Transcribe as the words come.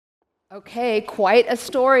Okay, quite a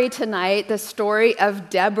story tonight, the story of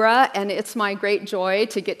Deborah, and it's my great joy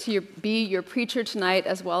to get to be your preacher tonight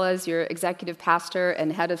as well as your executive pastor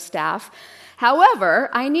and head of staff. However,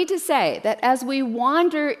 I need to say that as we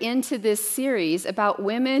wander into this series about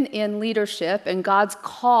women in leadership and God's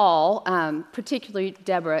call, particularly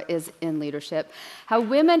Deborah is in leadership, how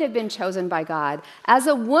women have been chosen by God. As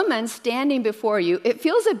a woman standing before you, it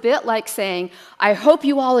feels a bit like saying, I hope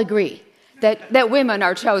you all agree that women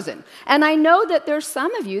are chosen. And I know that there's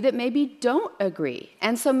some of you that maybe don't agree.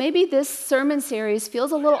 And so maybe this sermon series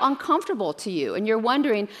feels a little uncomfortable to you. And you're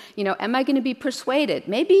wondering, am I going to be persuaded?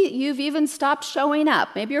 Maybe you've even stopped showing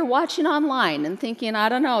up. Maybe you're watching online and thinking, I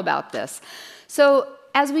don't know about this. So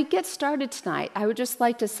as we get started tonight, I would just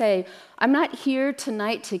like to say, I'm not here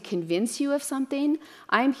tonight to convince you of something.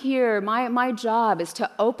 I'm here, my job is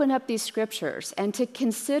to open up these scriptures and to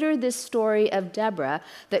consider this story of Deborah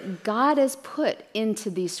that God has put into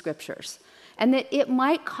these scriptures. And that it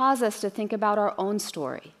might cause us to think about our own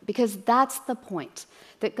story, because that's the point,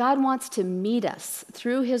 that God wants to meet us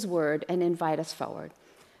through his word and invite us forward.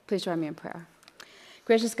 Please join me in prayer.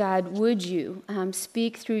 Gracious God, would you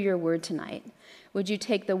speak through your word tonight? Would you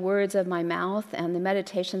take the words of my mouth and the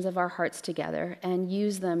meditations of our hearts together and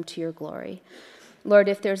use them to your glory? Lord,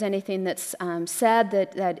 if there's anything that's said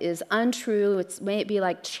that is untrue, may it be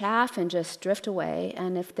like chaff and just drift away.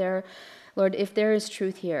 And if there is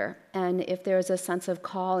truth here, and if there is a sense of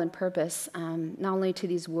call and purpose, not only to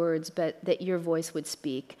these words, but that your voice would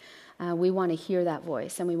speak, we want to hear that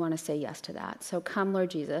voice, and we want to say yes to that. So come, Lord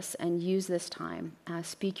Jesus, and use this time.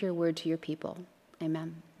 Speak your word to your people.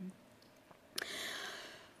 Amen.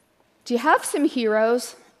 Do you have some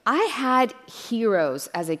heroes? I had heroes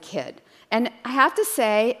as a kid. And I have to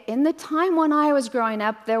say, in the time when I was growing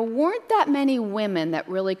up, there weren't that many women that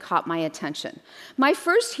really caught my attention. My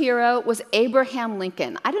first hero was Abraham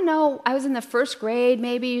Lincoln. I don't know, I was in the first grade,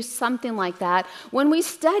 maybe something like that, when we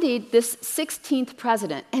studied this 16th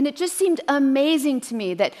president. And it just seemed amazing to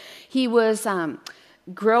me that he was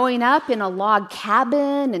growing up in a log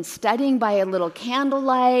cabin and studying by a little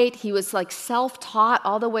candlelight. He was like self-taught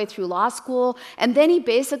all the way through law school. And then he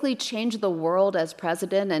basically changed the world as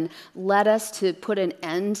president and led us to put an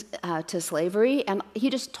end to slavery. And he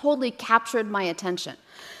just totally captured my attention.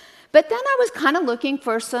 But then I was kind of looking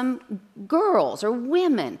for some girls or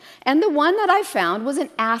women. And the one that I found was an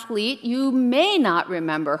athlete. You may not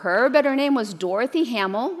remember her, but her name was Dorothy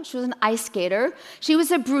Hamill. She was an ice skater. She was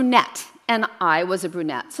a brunette. And I was a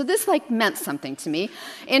brunette. So this meant something to me.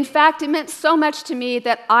 In fact, it meant so much to me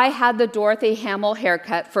that I had the Dorothy Hamill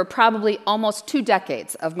haircut for probably almost 2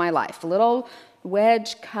 decades of my life. A little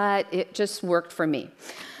wedge cut, it just worked for me.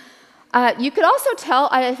 You could also tell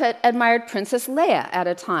I had admired Princess Leia at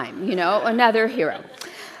a time, another hero.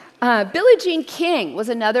 Billie Jean King was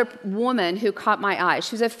another woman who caught my eye.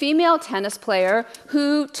 She was a female tennis player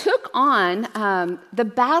who took on the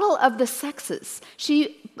battle of the sexes.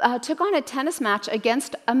 She took on a tennis match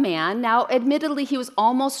against a man. Now, admittedly, he was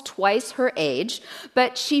almost twice her age,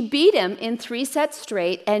 but she beat him in 3 sets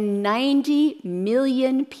straight, and 90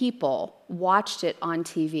 million people watched it on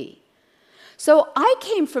TV. So I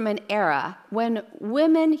came from an era when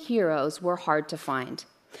women heroes were hard to find.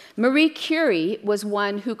 Marie Curie was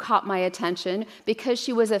one who caught my attention because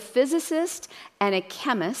she was a physicist and a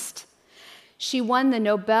chemist. She won the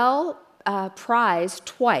Nobel Prize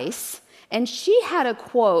twice, and she had a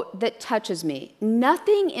quote that touches me.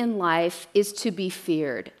 Nothing in life is to be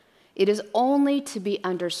feared. It is only to be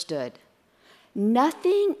understood.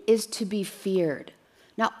 Nothing is to be feared.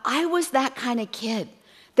 Now, I was that kind of kid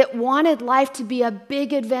that wanted life to be a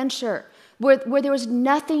big adventure where there was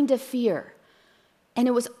nothing to fear. And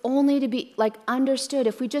it was only to be understood.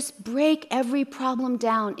 If we just break every problem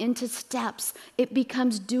down into steps, it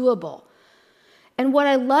becomes doable. And what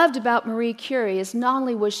I loved about Marie Curie is not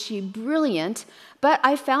only was she brilliant, but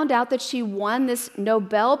I found out that she won this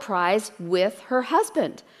Nobel Prize with her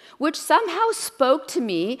husband, which somehow spoke to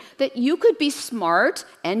me that you could be smart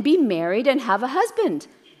and be married and have a husband.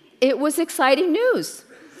 It was exciting news.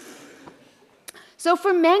 So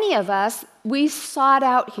for many of us, we sought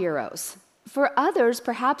out heroes. For others,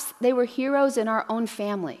 perhaps they were heroes in our own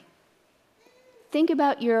family. Think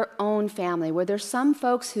about your own family, where there's some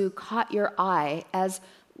folks who caught your eye as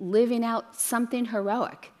living out something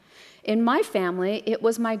heroic. In my family, it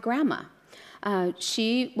was my grandma.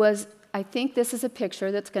 She was, I think this is a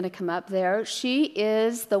picture that's going to come up there. She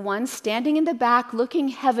is the one standing in the back looking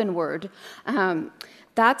heavenward.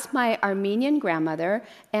 That's my Armenian grandmother,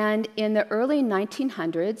 and in the early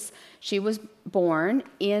 1900s, she was born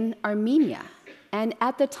in Armenia. And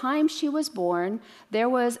at the time she was born, there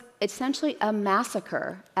was essentially a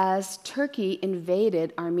massacre as Turkey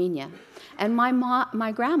invaded Armenia. And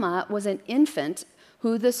my grandma was an infant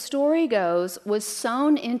who, the story goes, was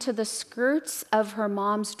sewn into the skirts of her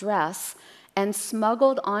mom's dress and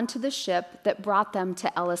smuggled onto the ship that brought them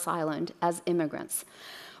to Ellis Island as immigrants.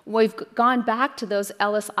 We've gone back to those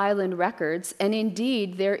Ellis Island records, and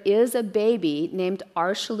indeed there is a baby named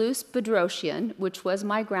Archelaus Bedrosian, which was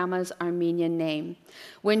my grandma's Armenian name.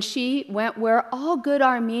 When she went where all good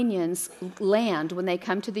Armenians land when they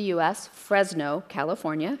come to the U.S., Fresno,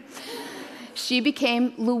 California, she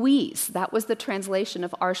became Louise. That was the translation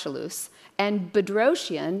of Archelaus. And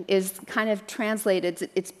Bedrosian is kind of translated,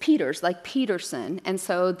 it's Peters, like Peterson, and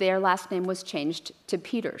so their last name was changed to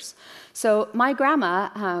Peters. So my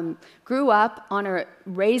grandma grew up on a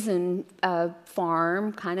raisin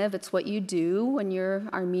farm, kind of. It's what you do when you're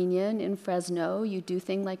Armenian in Fresno. You do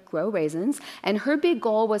things like grow raisins. And her big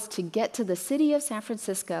goal was to get to the city of San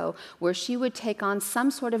Francisco, where she would take on some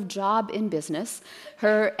sort of job in business.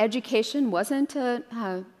 Her education wasn't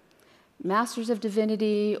a Master's of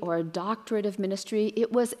Divinity or a doctorate of ministry.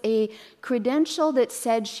 It was a credential that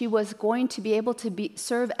said she was going to be able to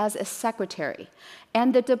serve as a secretary.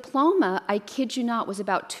 And the diploma, I kid you not, was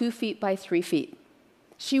about 2 feet by 3 feet.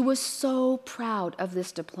 She was so proud of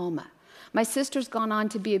this diploma. My sister's gone on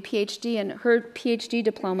to be a PhD, and her PhD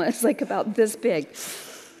diploma is like about this big.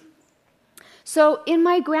 So in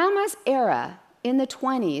my grandma's era, in the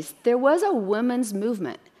 20s, there was a women's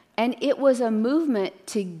movement. And it was a movement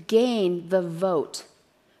to gain the vote,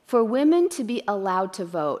 for women to be allowed to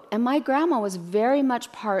vote. And my grandma was very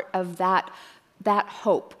much part of that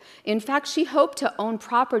hope. In fact, she hoped to own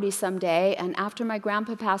property someday, and after my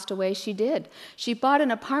grandpa passed away, she did. She bought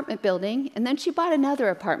an apartment building, and then she bought another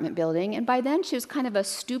apartment building, and by then she was kind of a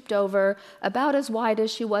stooped over, about as wide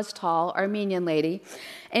as she was tall, Armenian lady.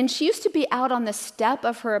 And she used to be out on the step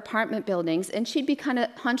of her apartment buildings, and she'd be kind of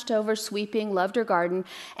hunched over, sweeping, loved her garden.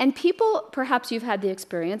 And people, perhaps you've had the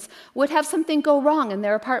experience, would have something go wrong in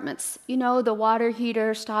their apartments. You know, the water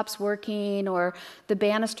heater stops working, or the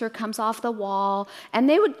banister comes off the wall, and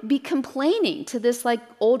they would be complaining to this like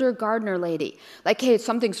older gardener lady, like, hey,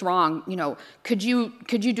 something's wrong, you know, could you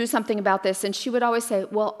do something about this? And she would always say,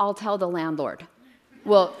 well, I'll tell the landlord.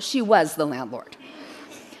 Well, she was the landlord.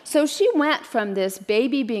 So she went from this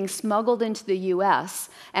baby being smuggled into the U.S.,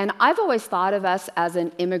 and I've always thought of us as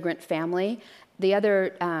an immigrant family. The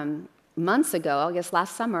other months ago, I guess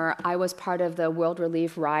last summer, I was part of the World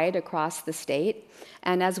Relief ride across the state.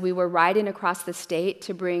 And as we were riding across the state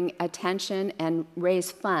to bring attention and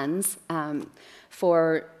raise funds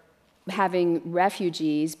for having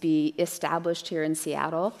refugees be established here in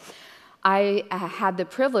Seattle, I had the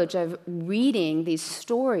privilege of reading these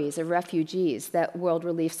stories of refugees that World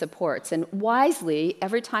Relief supports. And wisely,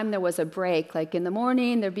 every time there was a break, like in the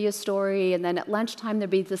morning, there'd be a story, and then at lunchtime,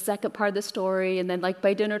 there'd be the second part of the story, and then like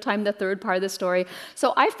by dinner time, the third part of the story.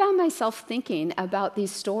 So I found myself thinking about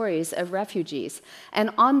these stories of refugees.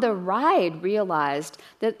 And on the ride, realized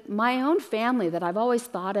that my own family, that I've always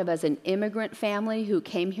thought of as an immigrant family who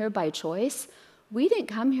came here by choice, we didn't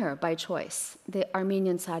come here by choice, the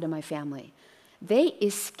Armenian side of my family. They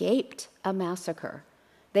escaped a massacre.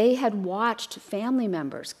 They had watched family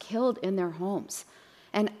members killed in their homes.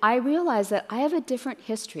 And I realized that I have a different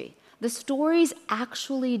history. The story's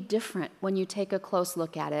actually different when you take a close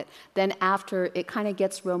look at it than after it kind of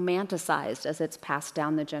gets romanticized as it's passed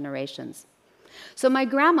down the generations. So my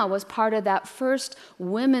grandma was part of that first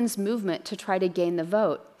women's movement to try to gain the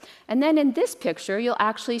vote. And then in this picture, you'll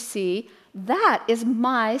actually see that is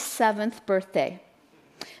my 7th birthday.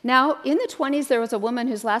 Now, in the 20s, there was a woman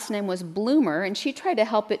whose last name was Bloomer, and she tried to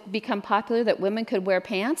help it become popular that women could wear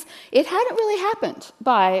pants. It hadn't really happened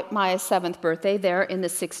by my 7th birthday there in the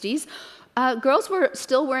 60s. Girls were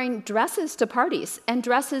still wearing dresses to parties, and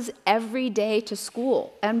dresses every day to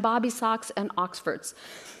school, and bobby socks and Oxfords.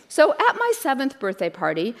 So at my 7th birthday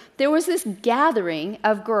party, there was this gathering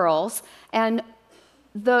of girls, and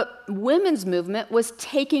the women's movement was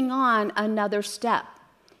taking on another step: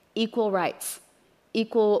 equal rights,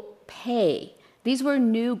 equal pay. These were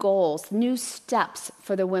new goals, new steps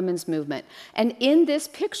for the women's movement. And in this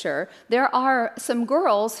picture, there are some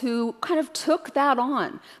girls who kind of took that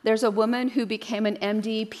on. There's a woman who became an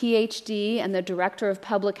MD, PhD, and the director of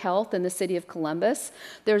public health in the city of Columbus.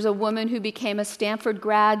 There's a woman who became a Stanford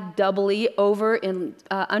grad, doubly over in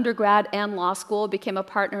undergrad and law school, became a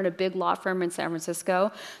partner in a big law firm in San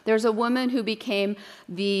Francisco. There's a woman who became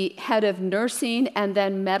the head of nursing and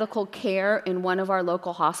then medical care in one of our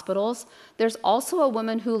local hospitals. There's also a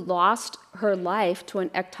woman who lost her life to an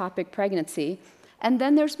ectopic pregnancy. And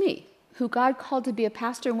then there's me, who God called to be a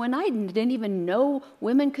pastor when I didn't even know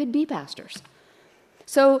women could be pastors.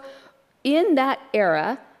 So in that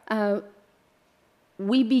era,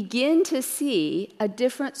 we begin to see a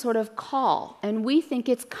different sort of call, and we think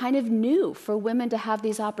it's kind of new for women to have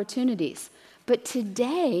these opportunities. But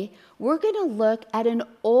today, we're going to look at an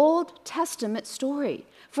Old Testament story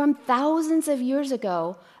from thousands of years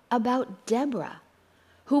ago about Deborah,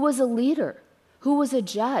 who was a leader, who was a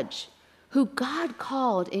judge, who God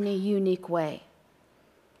called in a unique way.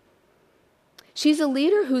 She's a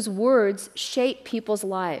leader whose words shape people's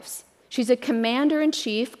lives. She's a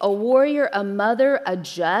commander-in-chief, a warrior, a mother, a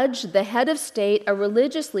judge, the head of state, a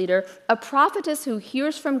religious leader, a prophetess who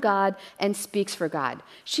hears from God and speaks for God.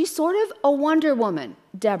 She's sort of a Wonder Woman,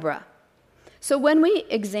 Deborah. So when we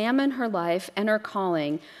examine her life and her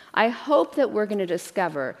calling, I hope that we're going to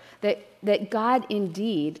discover that God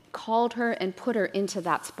indeed called her and put her into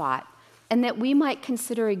that spot, and that we might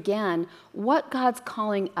consider again what God's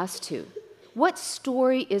calling us to. What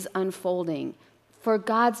story is unfolding for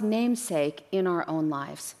God's namesake in our own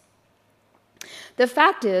lives? The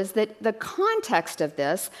fact is that the context of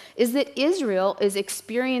this is that Israel is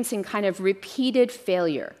experiencing kind of repeated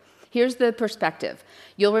failure. Here's the perspective.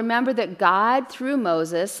 You'll remember that God, through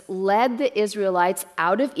Moses, led the Israelites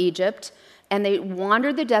out of Egypt, and they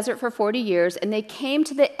wandered the desert for 40 years, and they came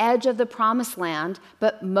to the edge of the promised land,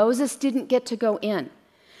 but Moses didn't get to go in.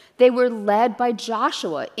 They were led by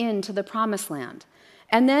Joshua into the promised land.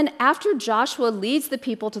 And then after Joshua leads the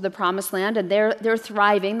people to the promised land, and they're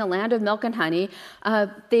thriving, the land of milk and honey,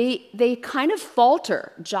 they kind of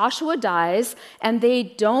falter. Joshua dies, and they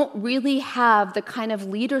don't really have the kind of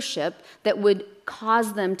leadership that would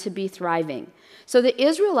cause them to be thriving. So the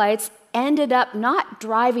Israelites ended up not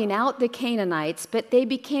driving out the Canaanites, but they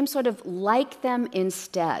became sort of like them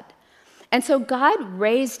instead. And so God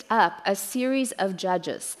raised up a series of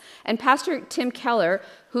judges. And Pastor Tim Keller,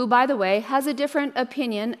 who, by the way, has a different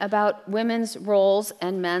opinion about women's roles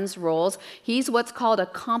and men's roles, he's what's called a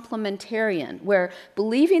complementarian, where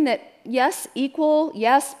believing that, yes, equal,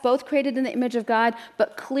 yes, both created in the image of God,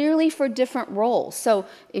 but clearly for different roles. So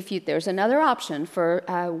there's another option for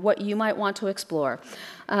what you might want to explore.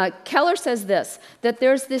 Keller says this, that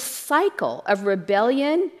there's this cycle of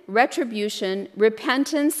rebellion, retribution,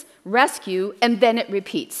 repentance, rescue, and then it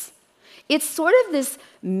repeats. It's sort of this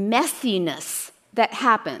messiness that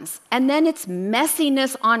happens, and then it's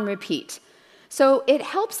messiness on repeat. So it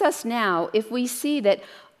helps us now if we see that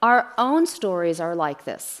our own stories are like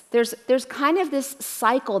this. There's kind of this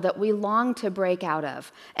cycle that we long to break out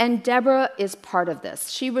of, and Deborah is part of this.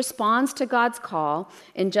 She responds to God's call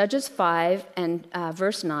in Judges 5 and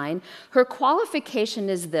verse 9. Her qualification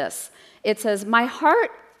is this. It says, "My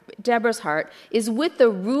heart," Deborah's heart, "is with the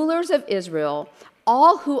rulers of Israel,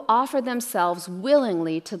 all who offer themselves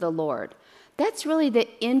willingly to the Lord." That's really the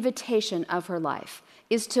invitation of her life,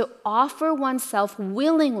 is to offer oneself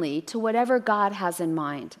willingly to whatever God has in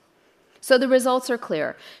mind. So the results are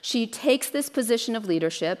clear. She takes this position of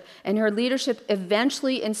leadership, and her leadership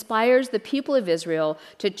eventually inspires the people of Israel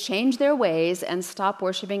to change their ways and stop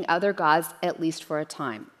worshiping other gods, at least for a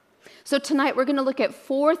time. So tonight we're going to look at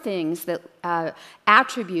 4 things that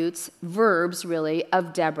attributes, verbs really,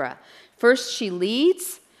 of Deborah. First, she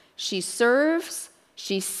leads, she serves,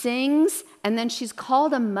 she sings, and then she's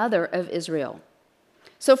called a mother of Israel.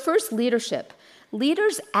 So first, leadership.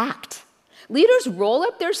 Leaders act. Leaders roll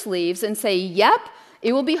up their sleeves and say, yep,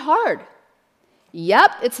 it will be hard.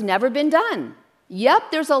 Yep, it's never been done. Yep,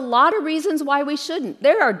 there's a lot of reasons why we shouldn't.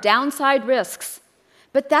 There are downside risks.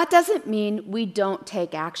 But that doesn't mean we don't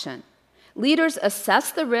take action. Leaders assess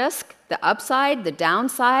the risk, the upside, the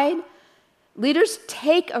downside. Leaders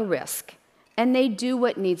take a risk, and they do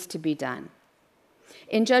what needs to be done.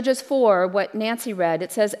 In Judges 4, what Nancy read,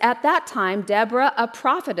 it says, "At that time, Deborah, a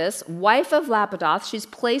prophetess, wife of Lapidoth," she's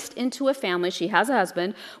placed into a family, she has a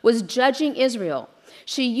husband, "was judging Israel.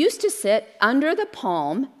 She used to sit under the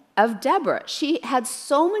palm of Deborah." She had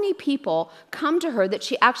so many people come to her that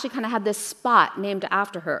she actually kind of had this spot named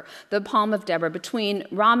after her, the palm of Deborah, between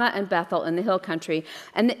Ramah and Bethel in the hill country.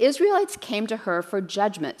 And the Israelites came to her for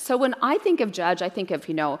judgment. So when I think of judge, I think of,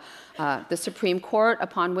 the Supreme Court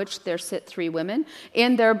upon which there sit 3 women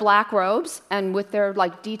in their black robes and with their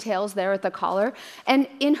details there at the collar. And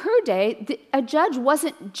in her day, a judge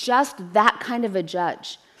wasn't just that kind of a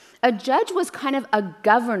judge. A judge was kind of a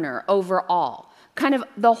governor over all. Kind of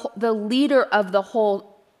the leader of the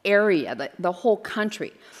whole area, the whole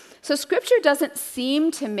country. So Scripture doesn't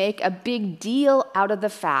seem to make a big deal out of the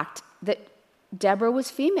fact that Deborah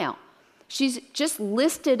was female. She's just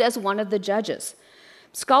listed as one of the judges.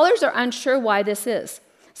 Scholars are unsure why this is.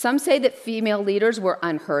 Some say that female leaders were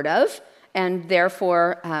unheard of. and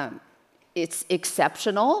therefore it's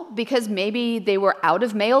exceptional because maybe they were out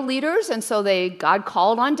of male leaders, and so God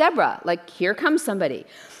called on Deborah, like, here comes somebody.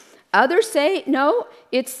 Others say, no,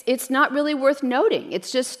 it's not really worth noting.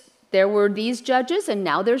 It's just there were these judges, and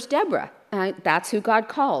now there's Deborah. That's who God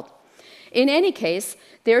called. In any case,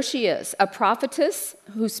 there she is, a prophetess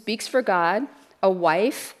who speaks for God, a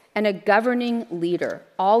wife, and a governing leader,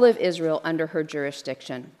 all of Israel under her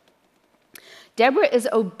jurisdiction. Deborah is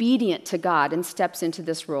obedient to God and steps into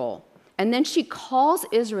this role. And then she calls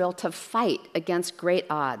Israel to fight against great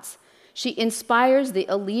odds. She inspires the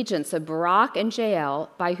allegiance of Barak and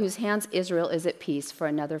Jael, by whose hands Israel is at peace for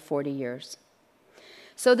another 40 years.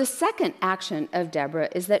 So the second action of Deborah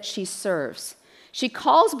is that she serves. She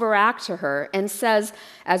calls Barak to her and says,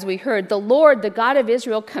 as we heard, "The Lord, the God of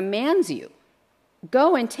Israel, commands you.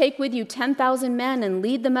 Go and take with you 10,000 men and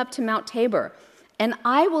lead them up to Mount Tabor. And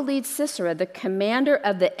I will lead Sisera, the commander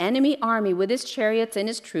of the enemy army, with his chariots and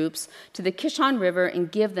his troops to the Kishon River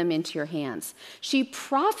and give them into your hands." She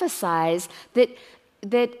prophesies that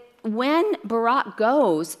when Barak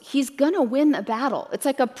goes, he's going to win the battle. It's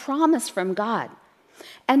like a promise from God.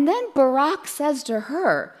 And then Barak says to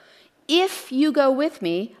her, "If you go with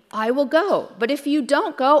me, I will go. But if you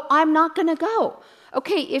don't go, I'm not going to go."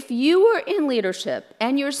 Okay, if you were in leadership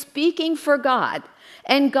and you're speaking for God,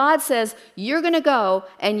 and God says, you're going to go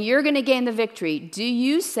and you're going to gain the victory, do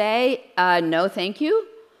you say, no, thank you?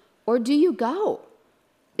 Or do you go?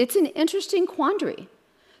 It's an interesting quandary.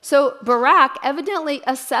 So Barak evidently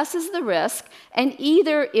assesses the risk, and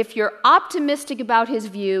either, if you're optimistic about his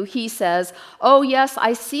view, he says, oh yes,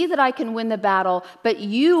 I see that I can win the battle, but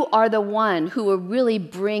you are the one who will really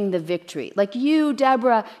bring the victory. Like you,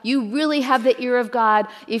 Deborah, you really have the ear of God.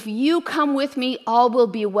 If you come with me, all will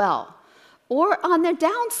be well. Or on the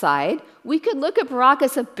downside, we could look at Barak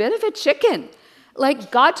as a bit of a chicken.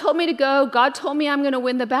 Like, God told me to go, God told me I'm going to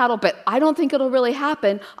win the battle, but I don't think it'll really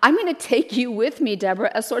happen. I'm going to take you with me,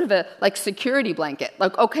 Deborah, as sort of a security blanket.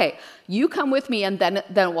 Like, okay, you come with me and then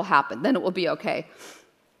it will happen. Then it will be okay.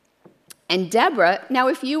 And Deborah, now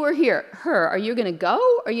if you were her, are you going to go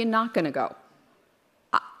or are you not going to go?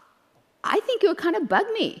 I think it would kind of bug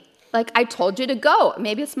me. Like, I told you to go.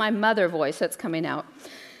 Maybe it's my mother voice that's coming out.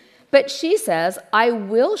 But she says, I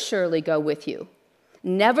will surely go with you.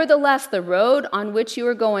 Nevertheless, the road on which you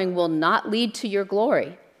are going will not lead to your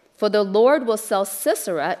glory, for the Lord will sell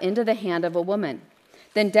Sisera into the hand of a woman.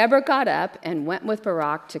 Then Deborah got up and went with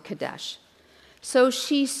Barak to Kadesh. So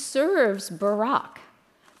she serves Barak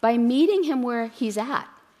by meeting him where he's at.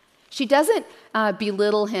 She doesn't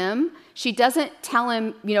belittle him. She doesn't tell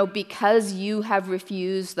him, because you have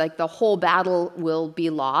refused, like the whole battle will be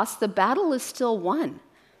lost. The battle is still won.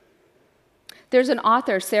 There's an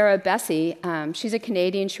author, Sarah Bessey. She's a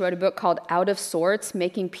Canadian. She wrote a book called Out of Sorts,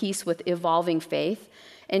 Making Peace with Evolving Faith.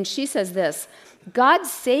 And she says this, God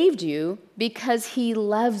saved you because he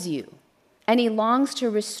loves you, and he longs to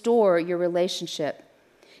restore your relationship.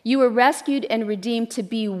 You were rescued and redeemed to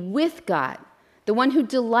be with God. The one who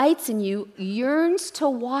delights in you yearns to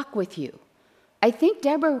walk with you. I think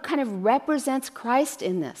Deborah kind of represents Christ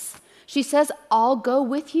in this. She says, I'll go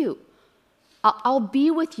with you. I'll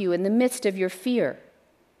be with you in the midst of your fear.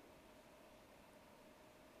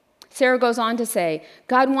 Sarah goes on to say,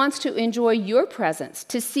 God wants to enjoy your presence,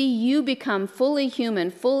 to see you become fully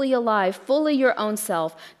human, fully alive, fully your own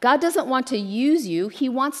self. God doesn't want to use you. He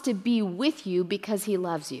wants to be with you because he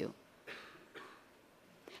loves you.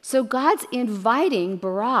 So God's inviting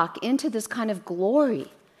Barak into this kind of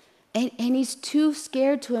glory, and he's too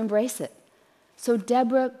scared to embrace it. So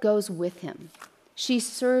Deborah goes with him. She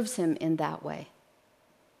serves him in that way.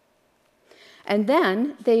 And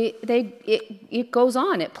then it goes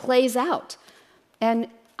on, it plays out. And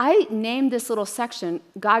I named this little section,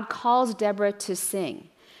 God calls Deborah to sing.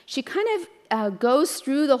 She kind of goes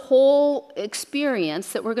through the whole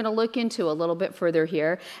experience that we're going to look into a little bit further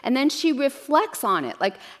here, and then she reflects on it.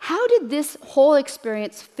 Like, how did this whole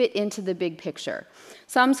experience fit into the big picture?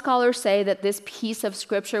 Some scholars say that this piece of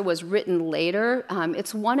Scripture was written later.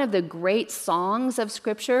 It's one of the great songs of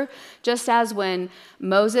Scripture, just as when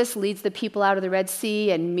Moses leads the people out of the Red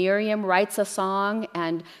Sea and Miriam writes a song,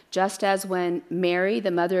 and just as when Mary,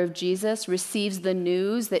 the mother of Jesus, receives the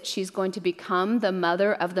news that she's going to become the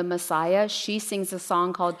mother of the Messiah, she sings a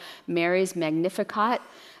song called Mary's Magnificat.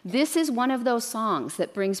 This is one of those songs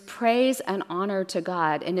that brings praise and honor to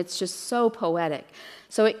God, and it's just so poetic.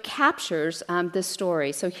 So it captures this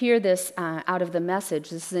story. So hear this out of the Message.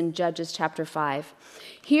 This is in Judges chapter 5.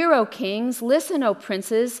 Hear, O kings, listen, O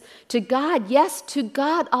princes, to God, yes, to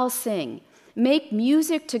God I'll sing. Make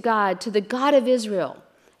music to God, to the God of Israel.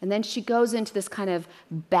 And then she goes into this kind of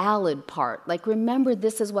ballad part. Like, remember,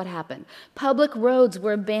 this is what happened. Public roads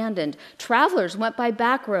were abandoned. Travelers went by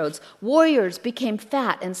back roads. Warriors became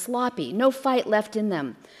fat and sloppy. No fight left in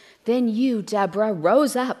them. Then you, Deborah,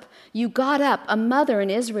 rose up. You got up, a mother in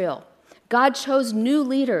Israel. God chose new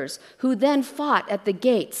leaders who then fought at the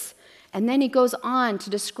gates. And then he goes on to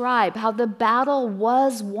describe how the battle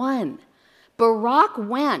was won. Barak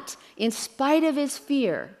went in spite of his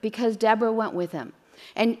fear because Deborah went with him.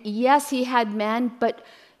 And yes, he had men, but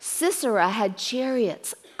Sisera had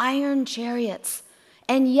chariots, iron chariots,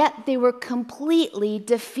 and yet they were completely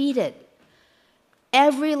defeated.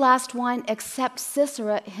 Every last one except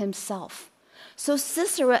Sisera himself. So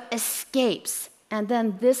Sisera escapes, and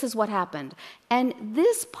then this is what happened. And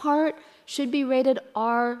this part should be rated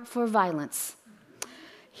R for violence.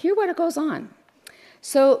 Hear what it goes on.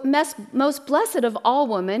 So, most blessed of all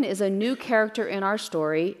women is a new character in our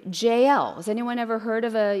story, Jael. Has anyone ever heard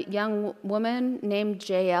of a young woman named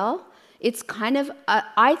Jael? It's kind of,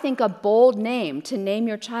 I think, a bold name to name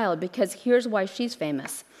your child, because here's why she's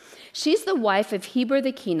famous. She's the wife of Heber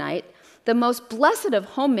the Kenite, the most blessed of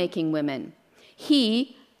homemaking women.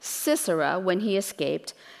 He, Sisera, when he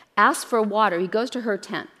escaped, asked for water. He goes to her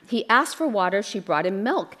tent. He asked for water. She brought him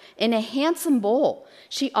milk in a handsome bowl.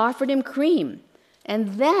 She offered him cream.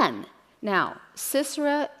 And then, now,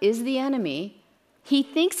 Sisera is the enemy. He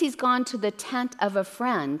thinks he's gone to the tent of a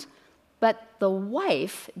friend, but the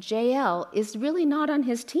wife, Jael, is really not on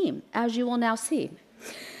his team, as you will now see.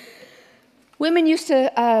 Women used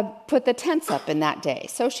to put the tents up in that day,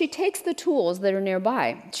 so she takes the tools that are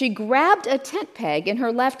nearby. She grabbed a tent peg in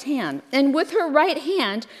her left hand, and with her right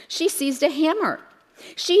hand, she seized a hammer.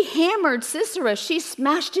 She hammered Sisera. She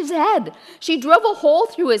smashed his head. She drove a hole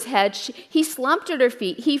through his head. He slumped at her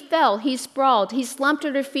feet. He fell. He sprawled. He slumped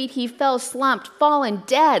at her feet. He fell, slumped, fallen,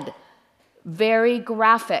 dead. Very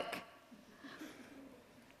graphic.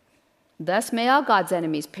 Thus may all God's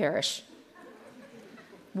enemies perish,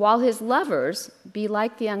 while his lovers be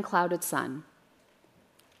like the unclouded sun.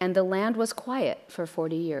 And the land was quiet for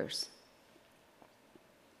 40 years.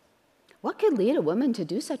 What could lead a woman to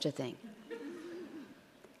do such a thing?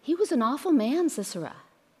 He was an awful man, Sisera.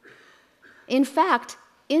 In fact,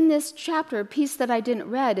 in this chapter, a piece that I didn't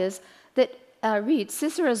read,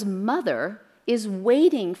 Sisera's mother is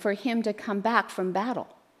waiting for him to come back from battle.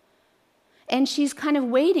 And she's kind of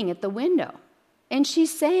waiting at the window. And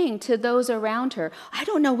she's saying to those around her, I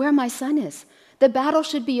don't know where my son is. The battle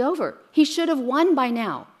should be over. He should have won by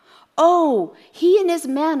now. Oh, he and his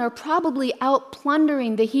men are probably out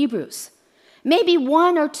plundering the Hebrews. Maybe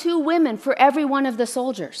 1 or 2 women for every one of the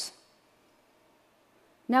soldiers.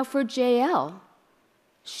 Now for Jael,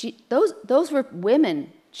 those were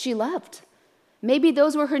women she loved. Maybe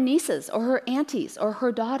those were her nieces or her aunties or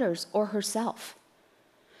her daughters or herself.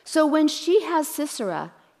 So when she has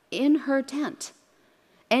Sisera in her tent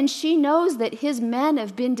and she knows that his men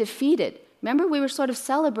have been defeated, remember we were sort of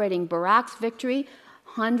celebrating Barak's victory,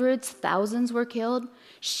 hundreds, thousands were killed.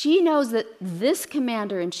 She knows that this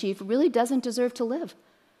commander-in-chief really doesn't deserve to live.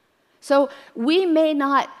 So we may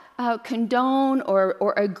not condone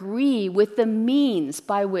or agree with the means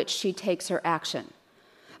by which she takes her action.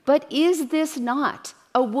 But is this not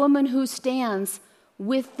a woman who stands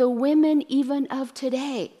with the women even of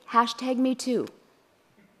today? #MeToo.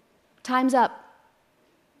 Time's up.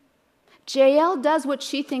 Jael does what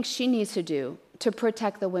she thinks she needs to do to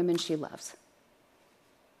protect the women she loves.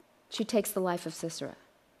 She takes the life of Sisera.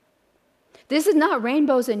 This is not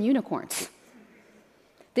rainbows and unicorns.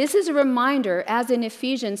 This is a reminder, as in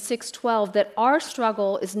Ephesians 6:12, that our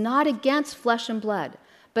struggle is not against flesh and blood,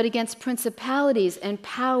 but against principalities and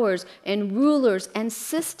powers and rulers and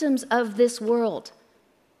systems of this world.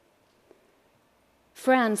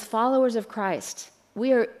 Friends, followers of Christ,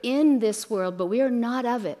 we are in this world, but we are not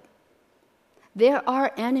of it. There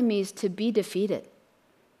are enemies to be defeated.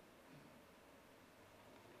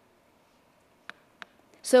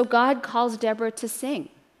 So God calls Deborah to sing.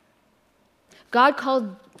 God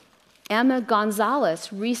called Emma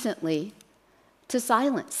Gonzalez recently to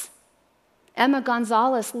silence. Emma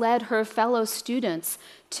Gonzalez led her fellow students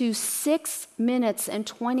to 6 minutes and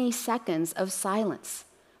 20 seconds of silence,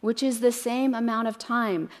 which is the same amount of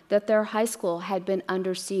time that their high school had been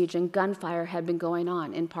under siege and gunfire had been going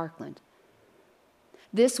on in Parkland.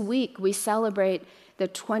 This week, we celebrate the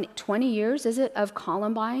 20 years, is it, of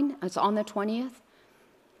Columbine? It's on the 20th.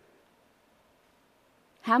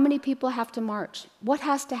 How many people have to march? What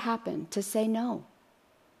has to happen to say no?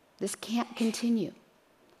 This can't continue.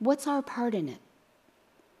 What's our part in it?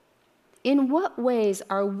 In what ways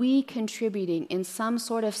are we contributing in some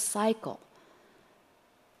sort of cycle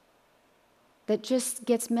that just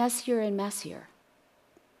gets messier and messier?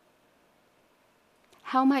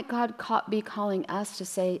 How might God be calling us to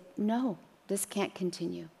say, no, this can't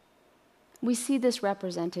continue? We see this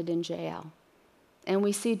represented in Jael, and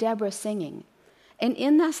we see Deborah singing. And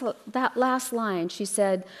in that last line, she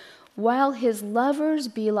said, while his lovers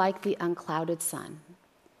be like the unclouded sun.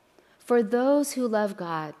 For those who love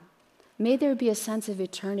God, may there be a sense of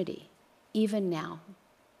eternity, even now.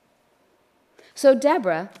 So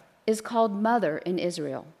Deborah is called mother in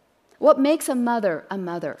Israel. What makes a mother a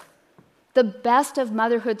mother? The best of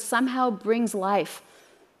motherhood somehow brings life.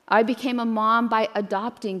 I became a mom by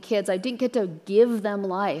adopting kids. I didn't get to give them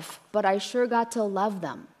life, but I sure got to love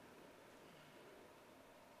them.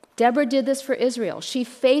 Deborah did this for Israel. She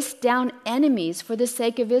faced down enemies for the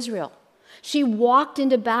sake of Israel. She walked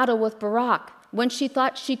into battle with Barak when she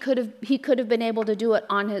thought he could have been able to do it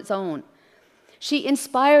on his own. She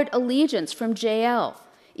inspired allegiance from Jael,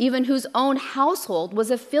 even whose own household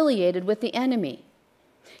was affiliated with the enemy.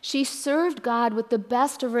 She served God with the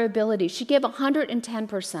best of her ability. She gave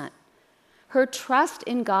 110%. Her trust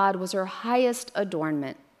in God was her highest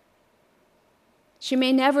adornment. She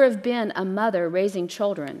may never have been a mother raising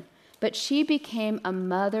children, but she became a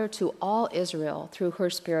mother to all Israel through her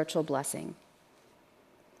spiritual blessing.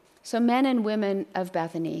 So men and women of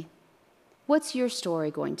Bethany, what's your story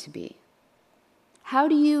going to be? How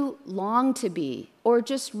do you long to be, or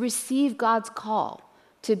just receive God's call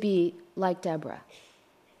to be like Deborah?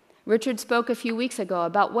 Richard spoke a few weeks ago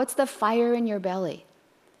about what's the fire in your belly.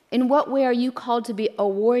 In what way are you called to be a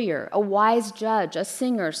warrior, a wise judge, a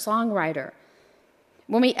singer, songwriter?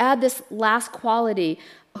 When we add this last quality,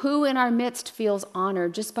 who in our midst feels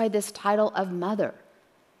honored just by this title of mother?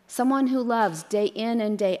 Someone who loves day in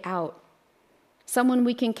and day out. Someone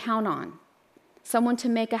we can count on. Someone to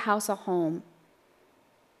make a house a home.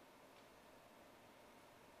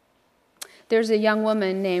 There's a young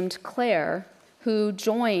woman named Claire who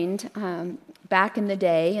joined back in the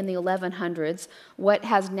day, in the 1100s, what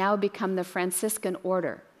has now become the Franciscan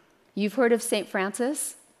order. You've heard of St.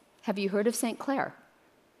 Francis? Have you heard of St. Claire?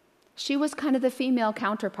 She was kind of the female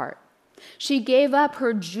counterpart. She gave up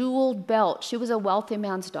her jeweled belt. She was a wealthy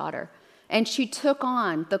man's daughter. And she took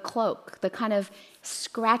on the cloak, the kind of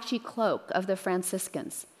scratchy cloak of the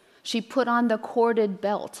Franciscans. She put on the corded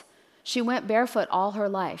belt. She went barefoot all her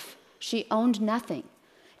life. She owned nothing.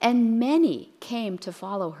 And many came to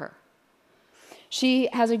follow her. She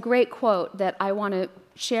has a great quote that I want to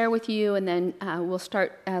share with you, and then we'll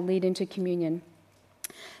start lead into communion.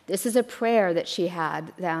 This is a prayer that she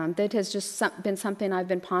had that has just been something I've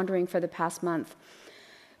been pondering for the past month.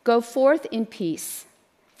 Go forth in peace,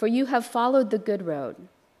 for you have followed the good road.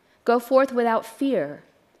 Go forth without fear,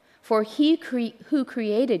 for he who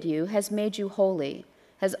created you has made you holy,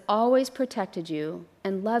 has always protected you,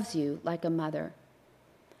 and loves you like a mother.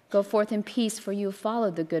 Go forth in peace, for you have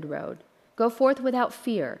followed the good road. Go forth without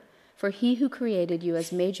fear, for he who created you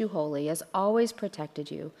has made you holy, has always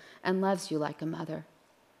protected you, and loves you like a mother.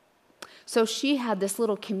 So she had this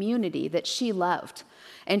little community that she loved,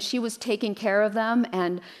 and she was taking care of them,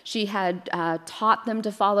 and she had taught them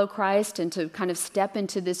to follow Christ and to kind of step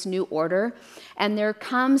into this new order. And there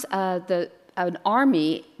comes an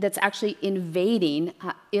army that's actually invading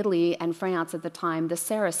Italy and France at the time, the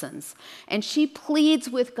Saracens. And she pleads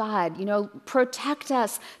with God, protect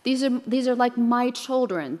us. These are like my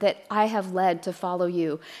children that I have led to follow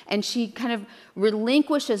you. And she kind of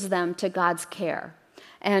relinquishes them to God's care.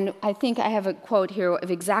 And I think I have a quote here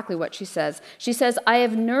of exactly what she says. She says, I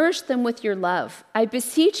have nourished them with your love. I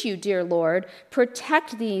beseech you, dear Lord,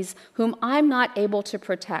 protect these whom I'm not able to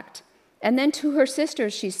protect. And then to her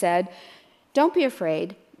sisters, she said, don't be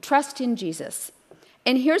afraid, trust in Jesus.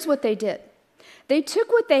 And here's what they did. They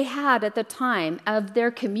took what they had at the time of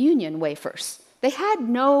their communion wafers. They had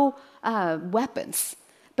no weapons,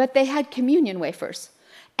 but they had communion wafers.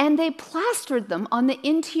 And they plastered them on the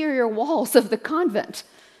interior walls of the convent,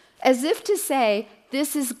 as if to say,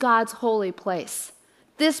 this is God's holy place.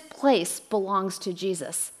 This place belongs to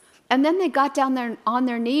Jesus. And then they got down there on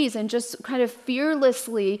their knees and just kind of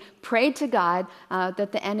fearlessly prayed to God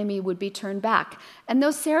that the enemy would be turned back. And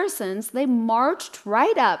those Saracens, they marched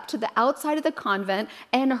right up to the outside of the convent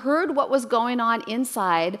and heard what was going on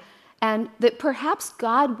inside, and that perhaps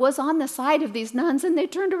God was on the side of these nuns, and they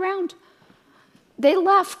turned around. They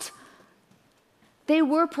left. They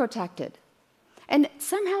were protected. And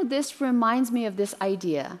somehow this reminds me of this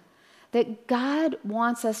idea that God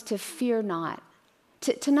wants us to fear not,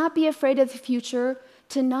 to not be afraid of the future,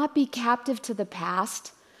 to not be captive to the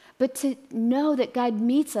past, but to know that God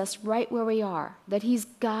meets us right where we are, that he's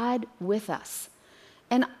God with us.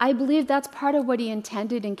 And I believe that's part of what he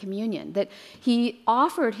intended in communion, that he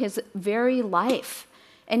offered his very life.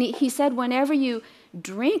 And he said, whenever you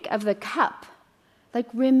drink of the cup, like,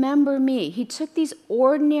 remember me. He took these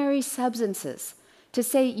ordinary substances to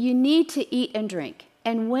say, you need to eat and drink.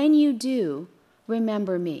 And when you do,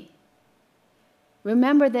 remember me.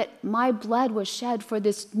 Remember that my blood was shed for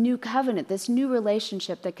this new covenant, this new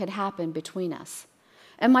relationship that could happen between us.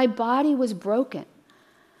 And my body was broken.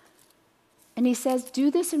 And he says,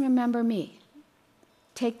 do this and remember me.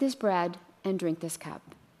 Take this bread and drink this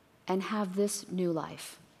cup and have this new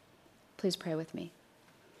life. Please pray with me.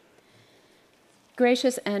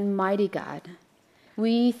 Gracious and mighty God,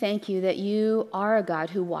 we thank you that you are a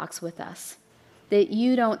God who walks with us, that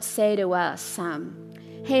you don't say to us,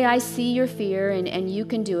 hey, I see your fear and you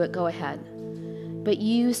can do it, go ahead. But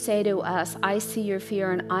you say to us, I see your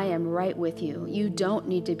fear and I am right with you. You don't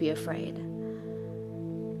need to be afraid.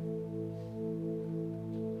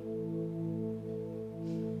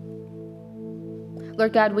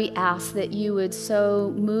 Lord God, we ask that you would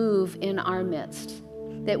so move in our midst,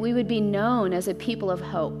 that we would be known as a people of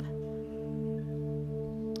hope,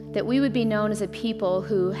 that we would be known as a people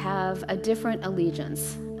who have a different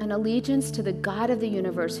allegiance, an allegiance to the God of the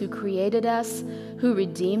universe who created us, who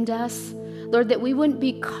redeemed us. Lord, that we wouldn't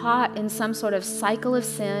be caught in some sort of cycle of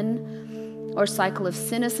sin or cycle of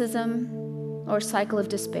cynicism or cycle of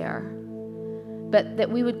despair, but that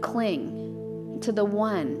we would cling to the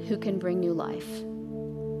one who can bring new life.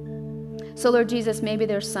 So, Lord Jesus, maybe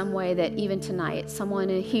there's some way that even tonight someone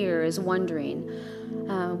here is wondering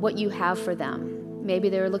what you have for them. Maybe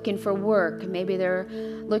they're looking for work. Maybe they're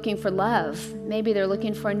looking for love. Maybe they're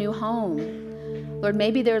looking for a new home. Lord,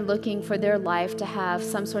 maybe they're looking for their life to have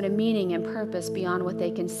some sort of meaning and purpose beyond what they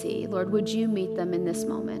can see. Lord, would you meet them in this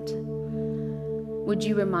moment? Would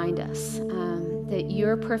you remind us that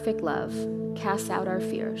your perfect love casts out our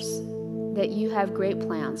fears, that you have great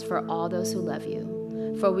plans for all those who love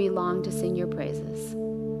you, for we long to sing your praises.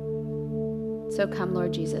 So come,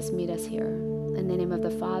 Lord Jesus, meet us here. In the name of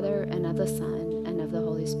the Father, and of the Son, and of the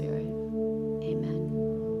Holy Spirit.